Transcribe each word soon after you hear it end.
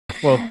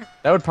Well,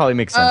 that would probably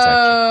make sense,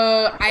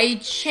 actually. I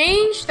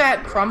changed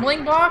that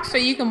crumbling block so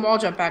you can wall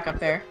jump back up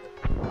there.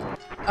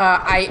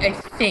 I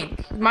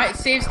think. My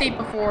save state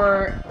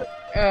before,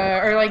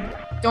 or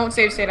like, don't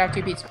save state after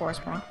you beat Spore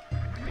Spawn.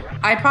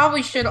 I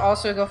probably should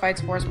also go fight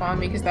Spore Spawn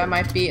because that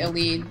might be a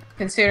lead,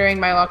 considering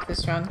my luck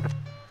this run.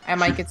 I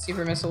might get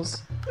super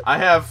missiles. I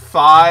have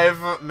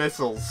 5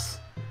 missiles.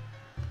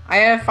 I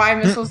have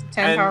 5 missiles and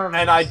 10 power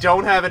and I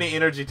don't have any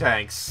energy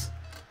tanks.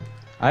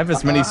 I have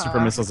as many super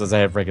missiles as I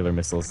have regular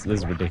missiles. This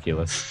is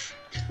ridiculous.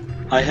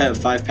 I have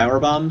 5 power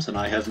bombs, and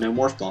I have no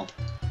morph ball.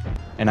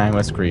 And I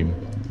must scream.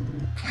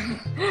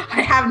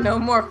 I have no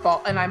more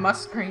fault, and I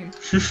must scream.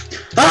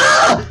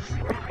 Ah!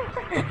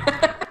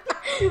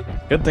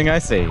 Good thing I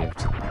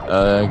saved.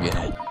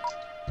 Again.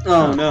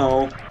 Oh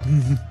no.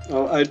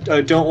 Oh, I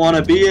don't want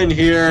to be in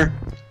here.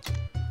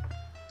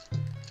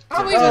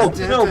 Oh, no,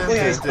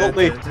 please, help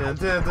me. The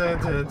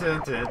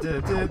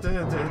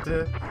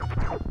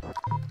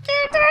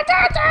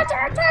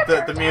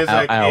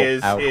music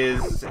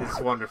is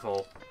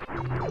wonderful.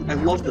 I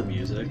love the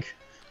music.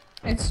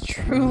 It's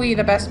truly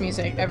the best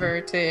music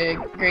ever to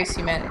grace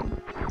humanity.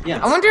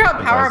 Yeah. I wonder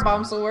how power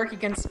bombs will work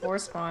against Spore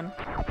Spawn.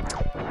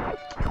 I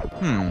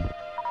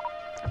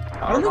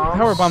don't think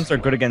power bombs are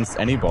good against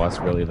any boss,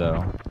 really,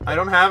 though. I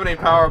don't have any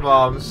power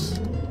bombs.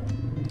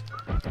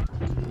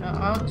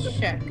 I'll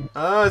check.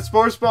 It's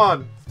Spore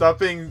Spawn. Stop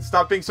being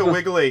so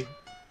wiggly.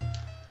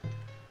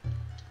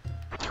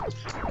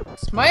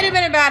 This might have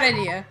been a bad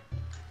idea.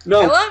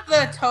 No. I love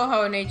the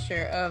Toho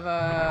nature of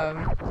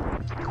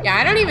yeah,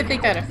 I don't even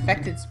think that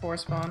affected Spore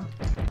Spawn.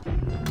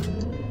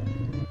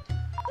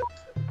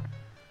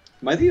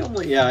 Am I the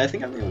only? Yeah, I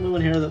think I'm the only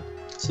one here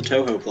that's a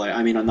Toho player.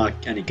 I mean, I'm not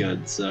any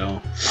good, so.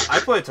 I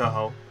play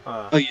Toho.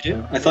 Oh, you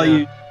do? I thought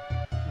you.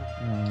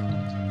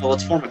 Well,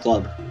 let's form a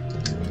club.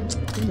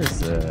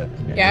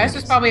 Yeah, this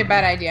was probably a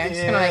bad idea. I'm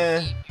just gonna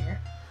like leave here.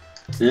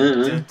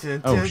 Yeah.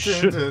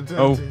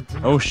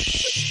 Oh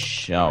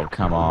shit! Oh,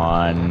 come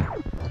on!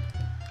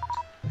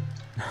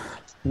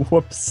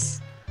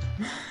 Whoops!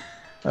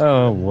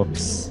 Oh,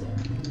 whoops!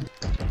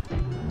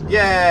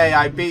 Yay!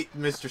 I beat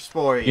Mr.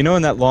 Spory. You know,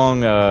 in that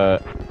long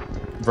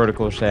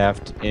vertical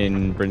shaft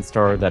in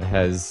Brinstar that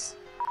has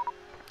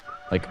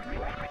like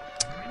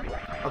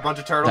a bunch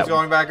of turtles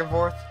going back and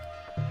forth.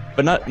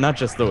 But not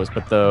just those,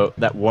 but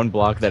that one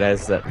block that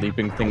has that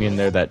leaping thing in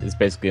there that is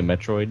basically a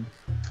Metroid.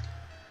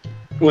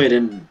 Wait,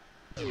 and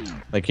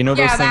like, you know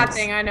those things? Yeah, that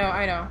thing. I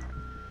know.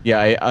 Yeah,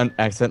 I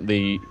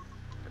accidentally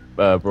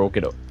broke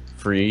it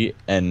free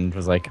and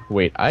was like,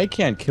 wait, I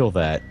can't kill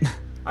that.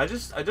 I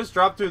just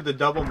dropped through the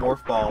double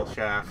morph ball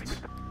shaft,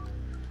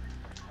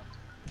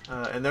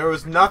 and there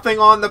was nothing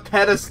on the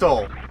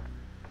pedestal.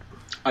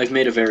 I've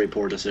made a very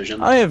poor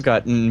decision. I have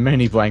gotten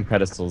many blank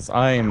pedestals.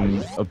 I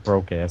am a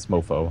broke-ass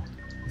mofo.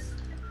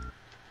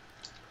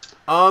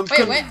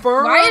 Wait,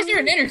 why is there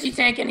an energy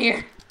tank in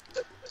here?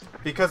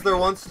 Because there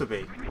wants to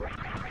be.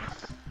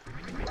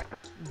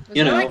 Was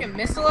there like a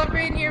missile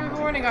upgrade in here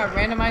before and it got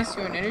randomized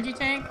to an energy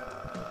tank?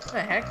 What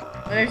the heck?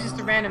 Oh, there's just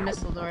a random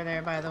missile door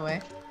there, by the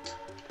way.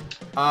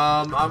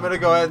 I'm gonna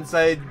go ahead and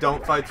say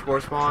don't fight Spore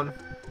Spawn.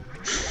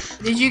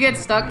 Did you get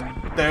stuck?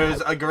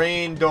 There's a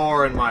green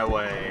door in my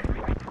way.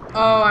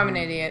 Oh, I'm an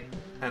idiot.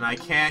 And I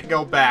can't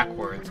go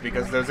backwards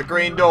because there's a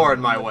green door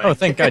in my way. Oh,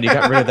 thank God you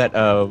got rid of that.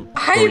 I'm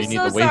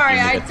so sorry.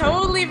 I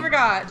totally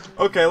forgot.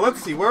 Okay,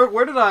 let's see.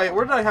 Where did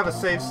I have a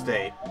save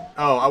state?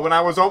 Oh, when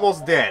I was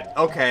almost dead.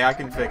 Okay, I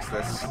can fix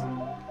this.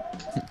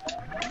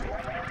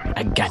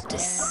 I got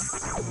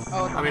this.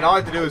 Oh, I mean, all I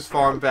have to do is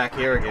farm back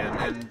here again,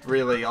 and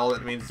really, all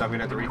it means is I'm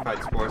gonna have to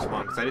refight Spore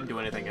Spawn because I didn't do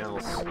anything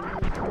else.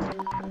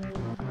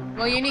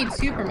 Well, you need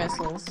super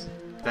missiles.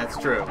 That's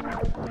true.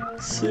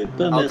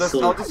 I'll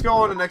just go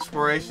on an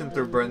exploration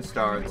through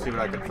Brinstar and see what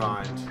I can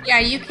find. Yeah,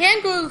 you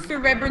can go through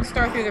Red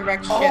Brinstar through the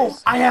wrecked ships. Oh,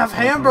 I have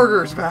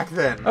hamburgers back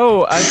then.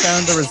 Oh, I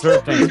found the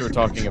reserve tanks you were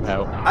talking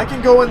about. I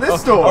can go in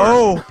this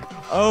door.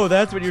 Oh,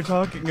 that's what you're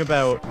talking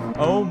about.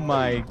 Oh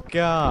my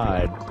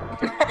God.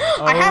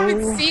 I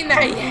haven't seen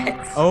that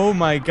yet. Oh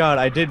my God,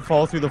 I did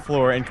fall through the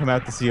floor and come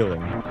out the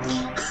ceiling.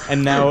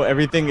 And now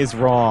everything is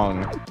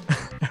wrong.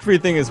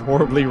 Everything is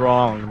horribly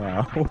wrong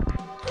now.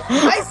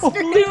 I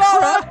screwed it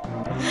all up!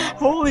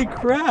 Holy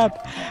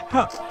crap!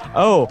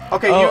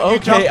 Okay, you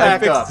jump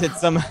back up. I fixed it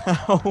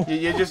somehow.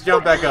 You just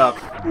jump back up.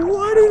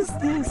 What is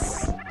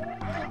this?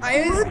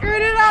 I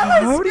screwed it up!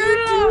 I screwed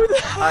it up!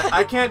 That?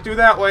 I can't do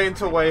that way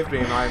into Wave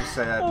Beam, I'm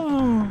sad.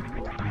 Oh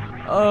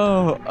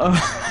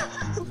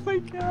my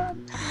God.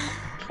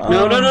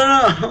 No.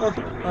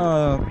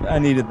 Oh, I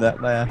needed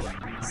that laugh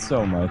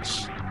so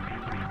much.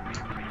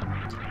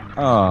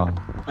 Oh.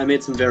 I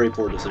made some very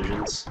poor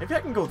decisions. Maybe I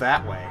can go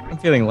that way. I'm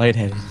feeling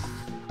lightheaded.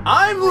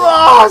 I'm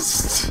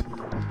lost!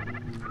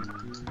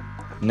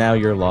 Now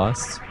you're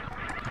lost.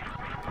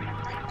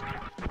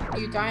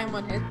 You die in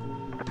one hit.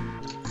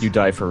 You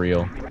die for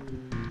real.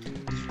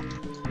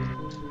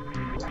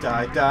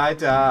 Die. Yeah,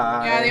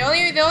 the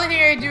only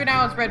thing I do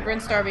now is Red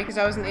Brinstar because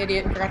I was an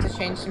idiot and forgot to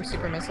change some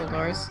super missile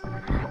doors.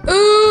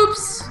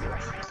 Oops!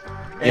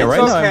 Yeah,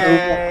 right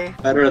okay.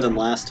 Better than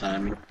last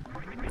time.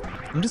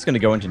 I'm just gonna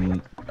go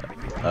into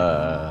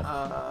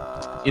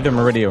either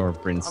Meridian or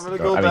Prince. I'm gonna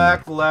go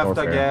back left,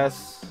 I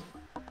guess.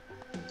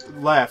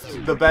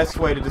 Left. The best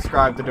way to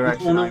describe the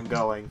direction I'm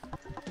going.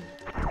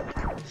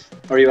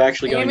 Are you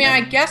actually going? I mean,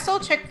 I guess I'll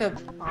check the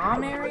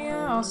bomb area.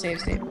 I'll save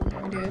state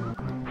before I do it.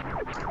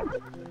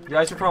 Yeah,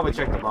 I should probably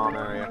check the bomb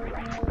area.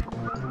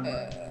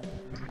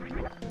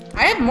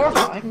 I have more.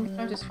 I can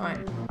go just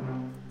fine.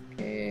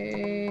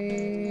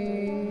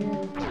 Okay.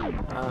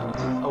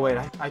 Oh wait,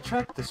 I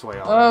checked this way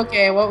already.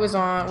 Okay, what's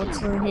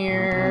in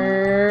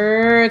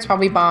here? It's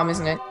probably bomb,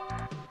 isn't it?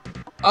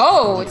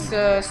 Oh, it's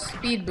a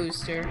speed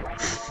booster.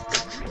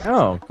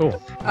 Oh, cool.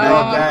 The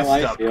best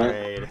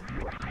upgrade.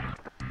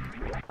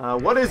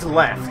 What is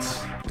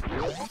left?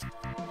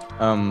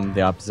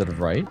 The opposite of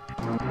right.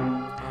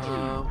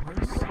 What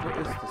is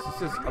this?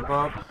 This is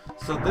above.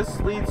 So this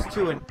leads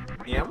to an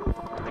M?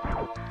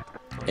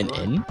 An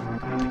N?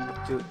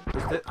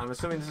 I'm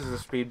assuming this is a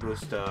speed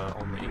boost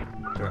only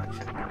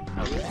direction.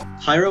 Okay.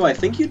 Pyro, I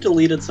think you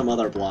deleted some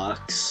other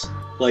blocks.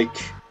 Like,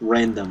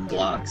 random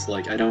blocks.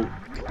 Like, I don't...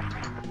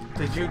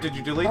 Did you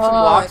delete some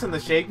blocks in the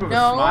shape of a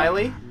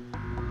smiley?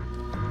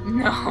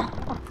 No.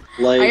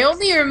 Like... I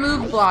only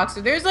removed blocks.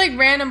 So there's like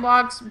random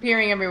blocks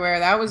appearing everywhere.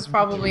 That was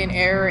probably an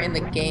error in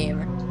the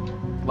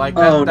game. Like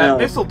that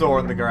missile door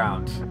in the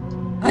ground.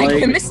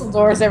 Like the missile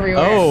doors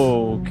everywhere.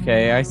 Oh,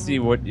 okay. I see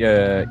what you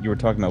were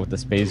talking about with the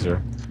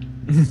spacer.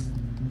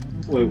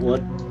 Wait,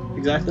 what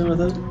exactly was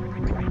it?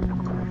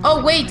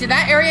 Oh wait, did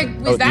that area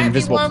was that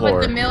the one floor.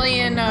 with the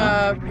million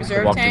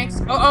reserve tanks?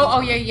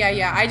 Oh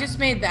yeah. I just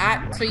made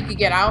that so you could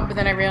get out, but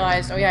then I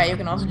realized, oh yeah, you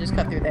can also just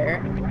cut through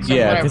there. So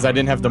Yeah, because I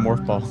didn't have the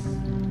morph ball.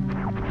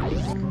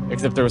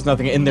 Except there was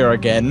nothing in there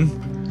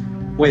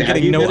again. Wait, how do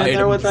you no get in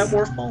there with that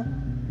items. morph ball?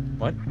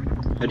 What?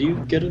 How do you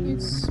get in?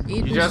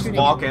 You just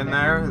walk in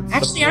there.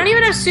 Actually, I don't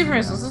even have super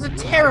missiles. This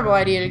is a terrible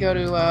idea to go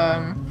to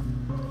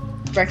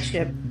wreck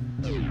ship,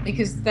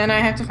 because then I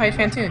have to fight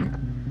Phantoon.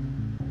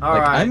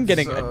 Like, I'm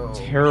getting a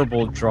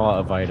terrible draw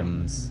of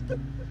items.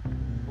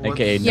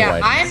 AKA no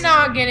items. I'm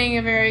not getting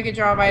a very good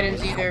draw of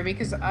items either,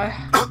 because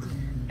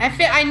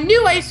I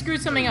knew I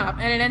screwed something up,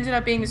 and it ended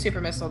up being the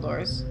super missile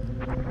doors.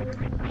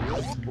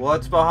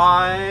 What's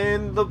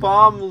behind the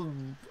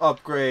bomb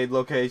upgrade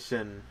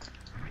location?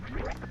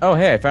 Oh,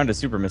 hey, I found a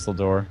super missile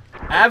door.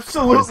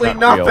 Absolutely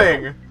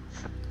nothing!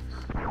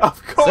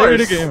 Of course! Say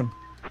it again.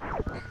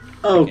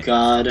 Oh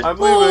god. I'm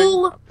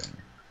leaving.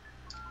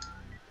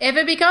 If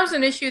it becomes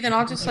an issue, then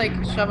I'll just like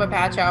shove a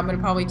patch out, but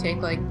it'll probably take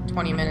like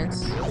 20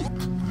 minutes.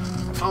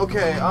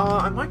 Okay,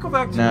 I might go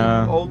back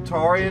to Old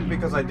Taurian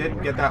because I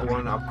didn't get that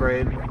one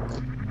upgrade.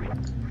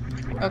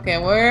 Okay,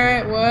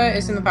 what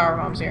is in the power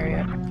bombs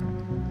area?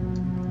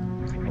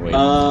 Wait.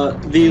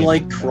 The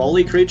like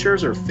crawly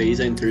creatures are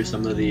phasing through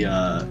some of the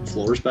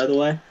floors, by the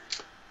way.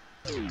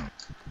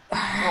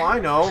 Oh, I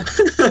know.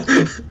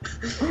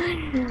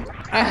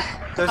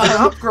 There's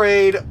an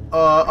upgrade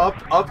up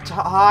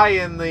high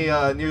in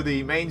the near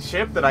the main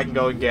ship that I can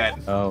go and get.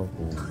 Oh.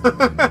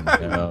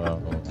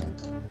 No.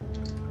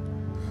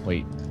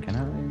 Wait, can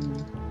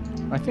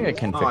I? I think I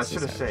can fix I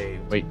should have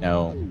saved. Wait,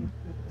 no. And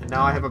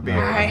now I have a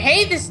beard. I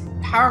hate this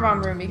power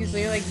bomb room because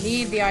we like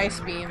need the ice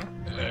beam.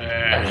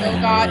 Oh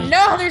god,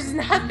 no, there's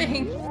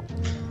nothing.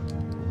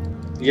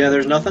 Yeah,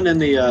 there's nothing in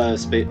the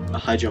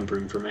high jump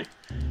room for me.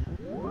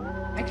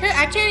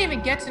 I can't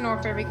even get to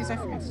Norfair because I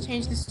forgot to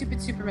change the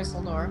stupid super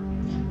missile door.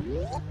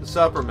 The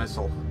super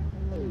missile.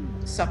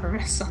 Super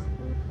missile.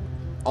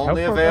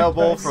 Only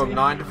available from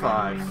 9 to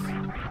 5.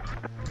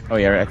 Oh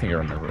yeah, I think I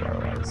remember where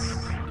I was.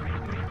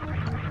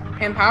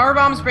 Can power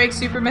bombs break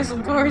super missile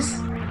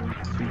doors?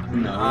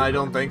 No. I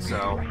don't think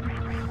so.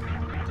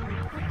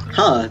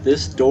 Huh,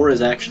 this door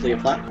is actually a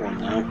platform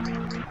now.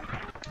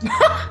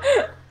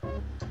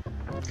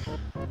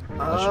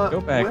 I should go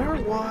back. Where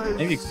was...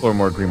 Maybe explore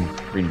more Green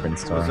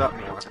Brinstar. Was up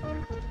more.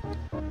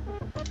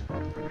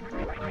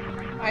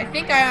 I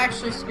think I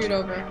actually screwed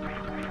over.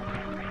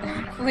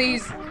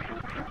 Please.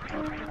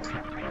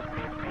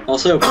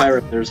 Also,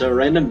 Pyro, there's a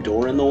random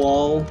door in the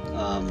wall.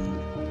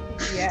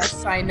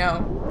 Yes, I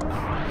know.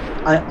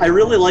 I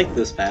really like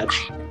this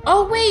patch.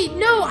 Oh wait,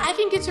 no, I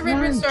can get to Red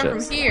Not Star from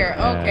just here.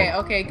 that.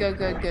 Okay, good.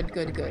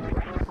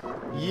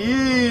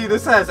 Yee,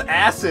 this has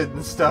acid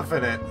and stuff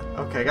in it.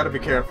 Okay, gotta be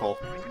careful.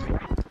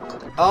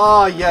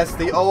 Oh yes,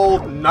 the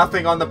old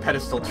nothing on the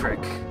pedestal trick.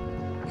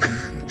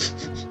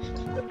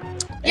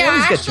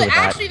 Yeah,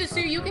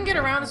 actually, you can get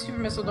around the super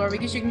missile door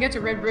because you can get to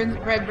Red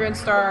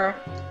Brinstar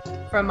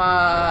from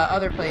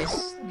other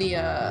place. The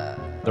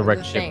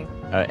wreck ship thing.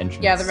 Entrance.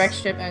 Yeah, the wreck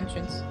ship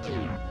entrance.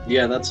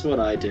 Yeah, that's what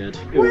I did.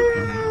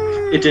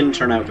 It didn't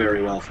turn out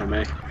very well for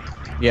me.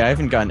 Yeah, I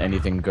haven't gotten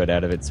anything good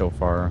out of it so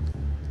far.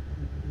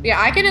 Yeah,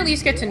 I can at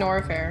least get to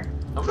Norfair.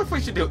 I wonder if we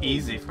should do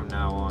easy from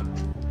now on.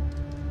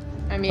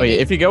 I mean, Oh yeah,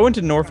 if you go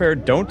into Norfair,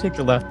 don't take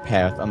the left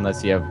path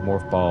unless you have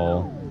Morph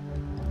Ball.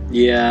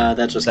 Yeah,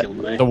 that just killed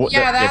me.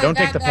 Don't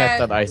take the path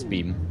that Ice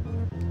Beam.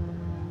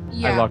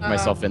 Yeah, I locked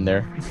myself in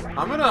there.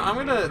 I'm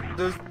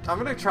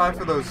gonna try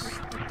for those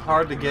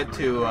hard to get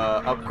to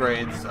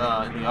upgrades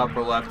in the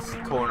upper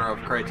left corner of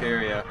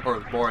criteria or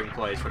boring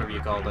place, whatever you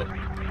called it.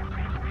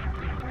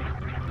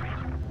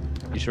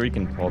 You sure you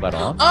can pull that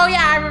off? Oh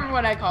yeah, I remember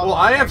what I called Well, it.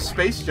 I have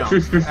space jump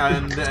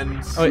and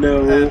Oh,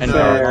 No and,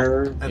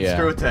 fair. and Yeah.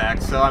 screw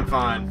attack, so I'm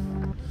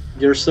fine.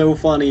 You're so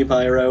funny,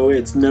 Pyro.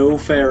 It's no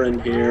fair in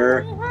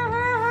here.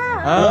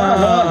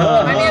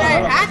 Ah. I mean,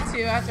 I had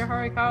to after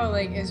Horikawa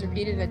like has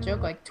repeated that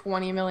joke like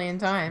 20 million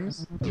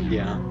times.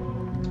 Yeah.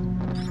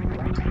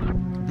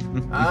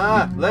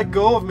 Let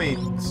go of me,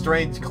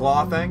 strange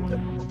claw thing.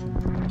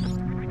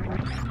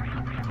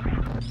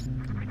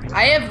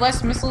 I have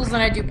less missiles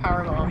than I do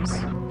power bombs.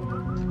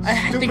 I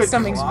think Stupid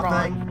something's claw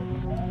wrong.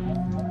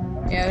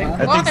 thing. Yeah,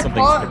 I think something's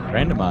been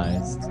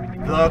randomized.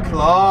 The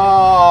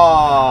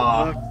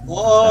claw.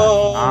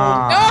 Whoa!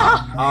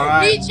 Ah. No!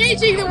 Alright. Me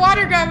changing the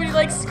water gravity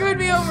like screwed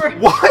me over.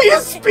 Why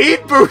is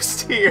speed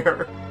boost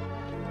here?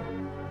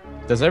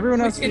 Does everyone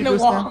have It's in speed the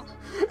boost wall. now?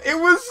 It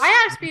was. I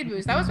have speed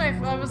boost. That was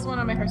one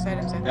of my first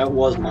items. I think. That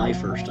was my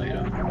first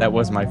item. That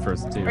was my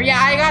first too. Or yeah,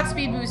 I got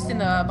speed boost in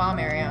the bomb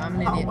area. I'm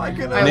an How idiet. am I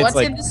gonna? And Alright, it's what's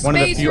like in the one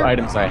of the few spacer?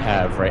 items I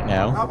have right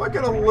now. How am I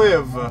gonna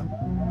live?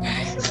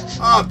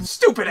 Oh,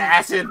 stupid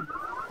acid.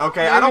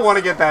 Okay, I don't want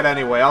to get that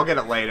anyway. I'll get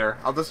it later.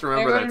 I'll just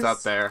remember that it's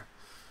up there.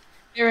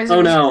 There is Oh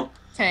a no.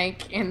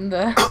 tank in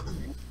the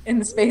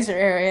spacer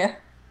area.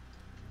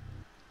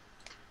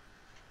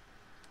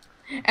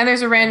 And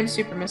there's a random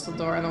super missile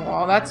door in the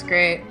wall. That's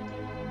great.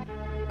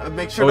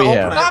 Make sure Oh, to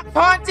yeah. open it. Stop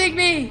taunting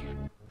me!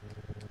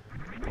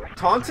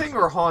 Taunting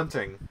or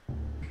haunting?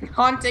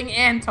 Haunting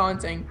and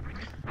taunting.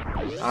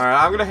 Alright,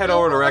 I'm gonna head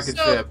over to Wreckage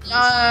Also, Ship.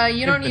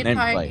 you don't need Infinite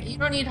high. play. You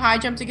don't need high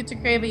jump to get to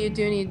Cray, but you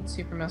do need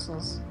super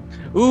missiles.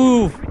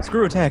 Ooh,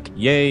 screw attack!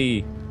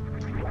 Yay!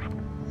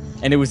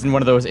 And it was in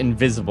one of those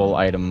invisible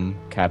item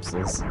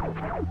capsules.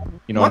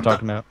 You know what I'm What the-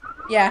 talking about?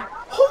 Yeah.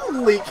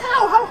 Holy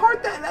cow, how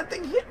hard that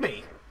thing hit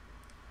me!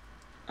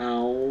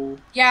 Ow.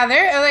 Yeah,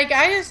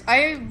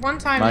 I one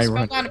time My just fell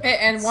run- down a pit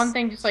and one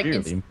thing just like Really?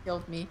 instantly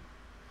killed me.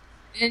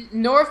 And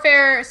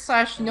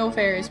Norfair/No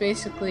Fair is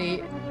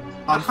basically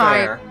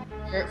Unfair.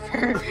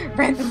 for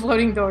random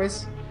floating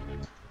doors.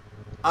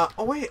 Oh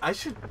wait, I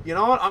should. You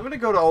know what? I'm gonna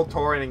go to Old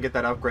Torian and get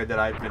that upgrade that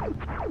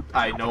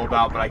I know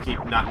about, but I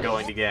keep not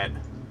going to get.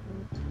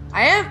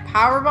 I have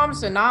power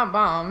bombs, so not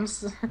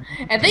bombs,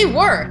 and they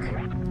work.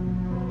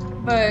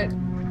 But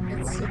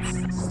it's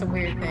just a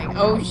weird thing.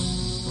 Oh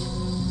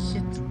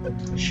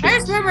shit! Shit. I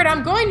just remembered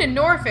I'm going to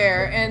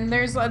Norfair, and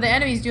there's the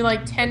enemies do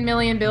like 10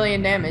 million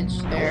billion damage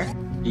there.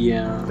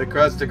 Yeah. The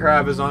Krusty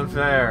Krab is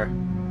unfair.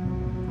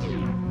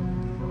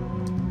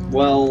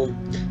 Well,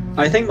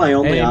 I think my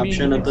only Hey,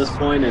 option at this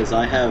point is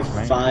I have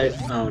Right.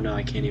 5. Oh no,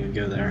 I can't even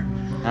go there.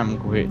 I'm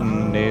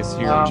quitting this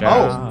here Oh. Oh,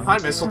 job. hi,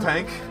 missile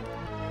tank.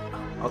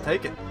 I'll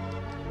take it.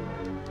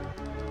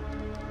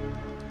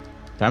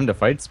 Time to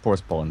fight spore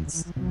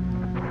spawns.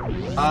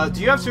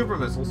 Do you have super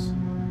missiles?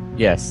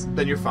 Yes,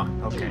 Then you're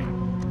fine. Okay.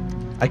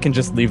 I can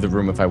just leave the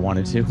room if I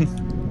wanted to.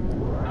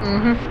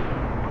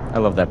 Mm-hmm. I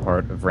love that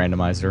part of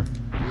Randomizer.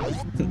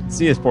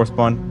 See you, spore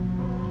spawn.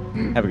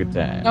 Have a good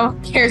time. No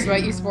one cares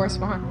about you, Spore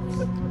Spawn.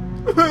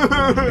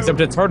 Except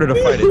it's harder to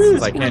fight it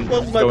since I can't Spore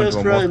Spawn's my go best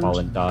into a morph friend. ball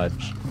and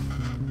dodge.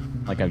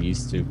 Like I'm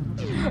used to.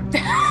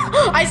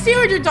 I see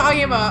what you're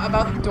talking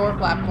about the door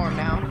platform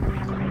now.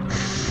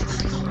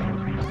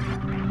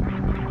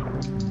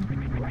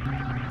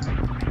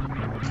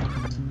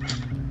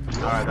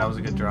 Alright, that was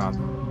a good drop.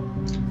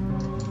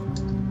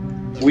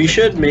 We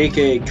should make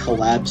a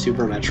collab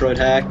Super Metroid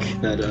hack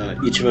that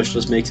each of us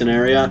just makes an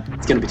area.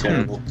 It's gonna be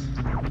terrible.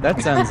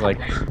 That sounds like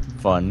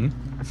fun.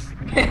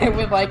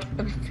 With like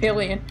a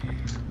billion.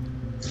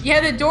 Yeah,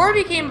 the door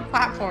became a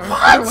platform for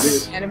What? one of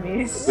the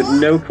enemies. With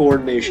no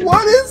coordination.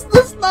 What is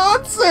this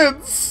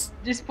nonsense?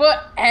 Just put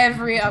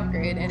every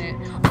upgrade in it.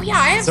 Oh yeah,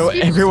 I have So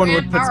speed everyone and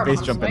would put power space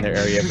bombs, jump in right?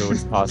 their area if it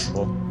was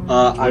possible.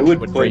 I would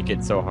put break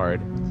it so hard.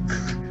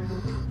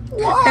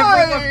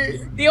 Why?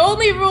 The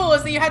only rule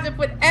is that you have to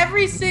put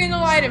every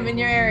single item in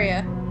your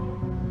area,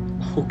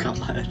 Oh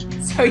god.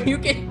 so you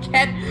can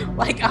get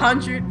like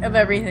 100 of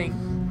everything.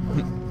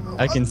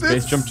 I can This-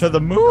 space jump to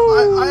the moon.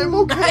 I'm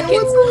okay I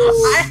with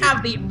this.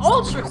 have the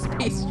ultra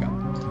space jump.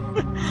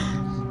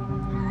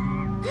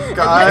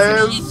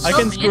 Guys, I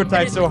can screw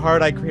attack so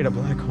hard I create a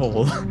black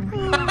hole.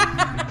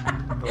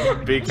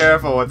 be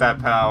careful with that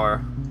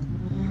power.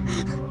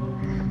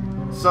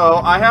 So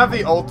I have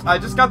the I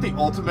just got the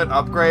ultimate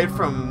upgrade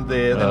from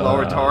the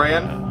Lower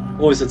Torian.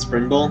 What was it,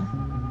 Spring Ball?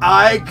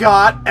 I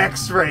got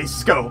X-ray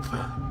scope.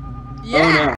 Yeah. Oh no.